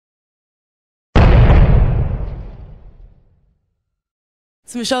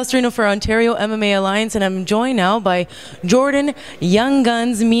It's Michelle Sturino for Ontario MMA Alliance, and I'm joined now by Jordan Young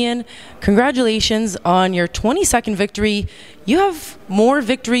Guns Meehan. Congratulations on your 22nd victory. You have more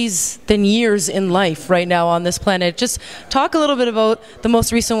victories than years in life right now on this planet. Just talk a little bit about the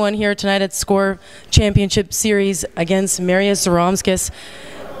most recent one here tonight at SCORE Championship Series against Marius Zaromskis.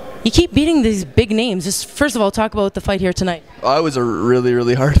 You keep beating these big names. Just first of all, talk about the fight here tonight. It was a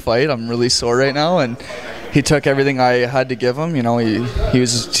really hard fight. I'm really sore right now, and he took everything I had to give him. You know, he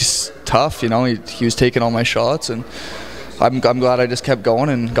was just tough. You know, he was taking all my shots, and I'm glad I just kept going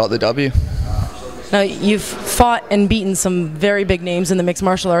and got the W. Now, you've fought and beaten some very big names in the mixed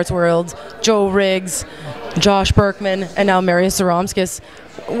martial arts world: Joe Riggs, Josh Berkman, and now Marius Zaromskis.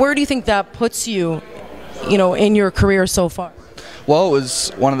 Where do you think that puts you, in your career so far? Well, it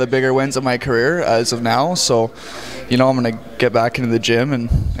was one of the bigger wins of my career as of now, so I'm going to get back into the gym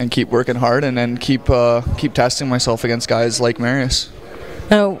and keep working hard, and then keep testing myself against guys like Marius.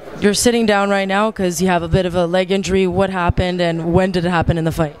 Now, you're sitting down right now because you have a bit of a leg injury. What happened, and when did it happen in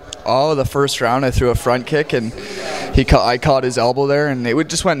the fight? Oh, the first round I threw a front kick, and I caught his elbow there, and it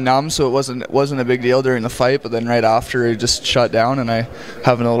just went numb, so it wasn't a big deal during the fight, but then right after it just shut down, and I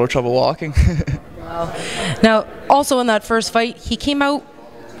having a little trouble walking. Wow. Now, also in that first fight, he came out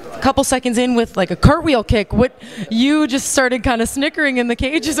a couple seconds in with like a cartwheel kick. You just started kind of snickering in the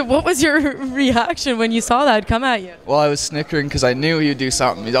cage. So what was your reaction when you saw that come at you? Well, I was snickering because I knew he'd do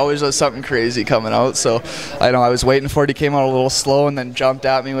something. He always does something crazy coming out. So I was waiting for it. He came out a little slow and then jumped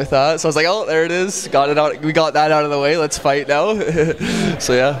at me with that. So I was like, oh, there it is. Got it out. We got that out of the way. Let's fight now.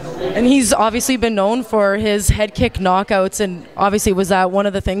 So yeah. And he's obviously been known for his head kick knockouts. And obviously, was that one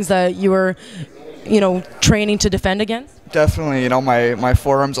of the things that you were training to defend against? Definitely. My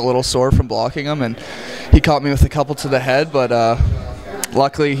forearm's a little sore from blocking him, and he caught me with a couple to the head, but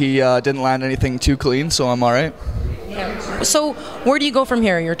luckily he didn't land anything too clean, so I'm all right. Yeah. So where do you go from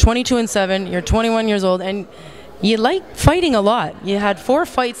here? You're 22-7, you're 21 years old, and you like fighting a lot. You had 4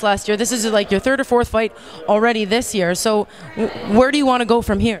 fights last year. This is like your 3rd or 4th fight already this year. So where do you want to go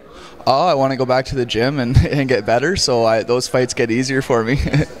from here? I want to go back to the gym and get better, so those fights get easier for me.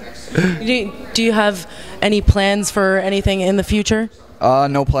 Do you have any plans for anything in the future?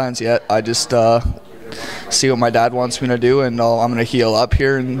 No plans yet. I just see what my dad wants me to do, and I'm going to heal up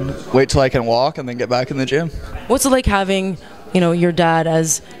here and wait till I can walk and then get back in the gym. What's it like having, your dad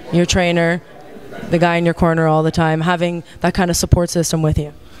as your trainer, the guy in your corner all the time, having that kind of support system with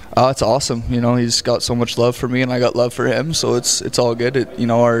you? It's awesome. He's got so much love for me, and I got love for him, so it's all good.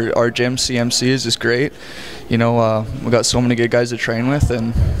 Our gym, CMC, is just great. We got so many good guys to train with,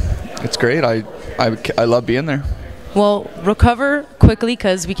 and it's great. I love being there. Well, recover quickly,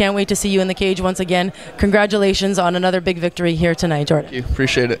 because we can't wait to see you in the cage once again. Congratulations on another big victory here tonight, Jordan. Thank you.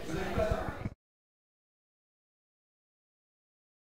 Appreciate it.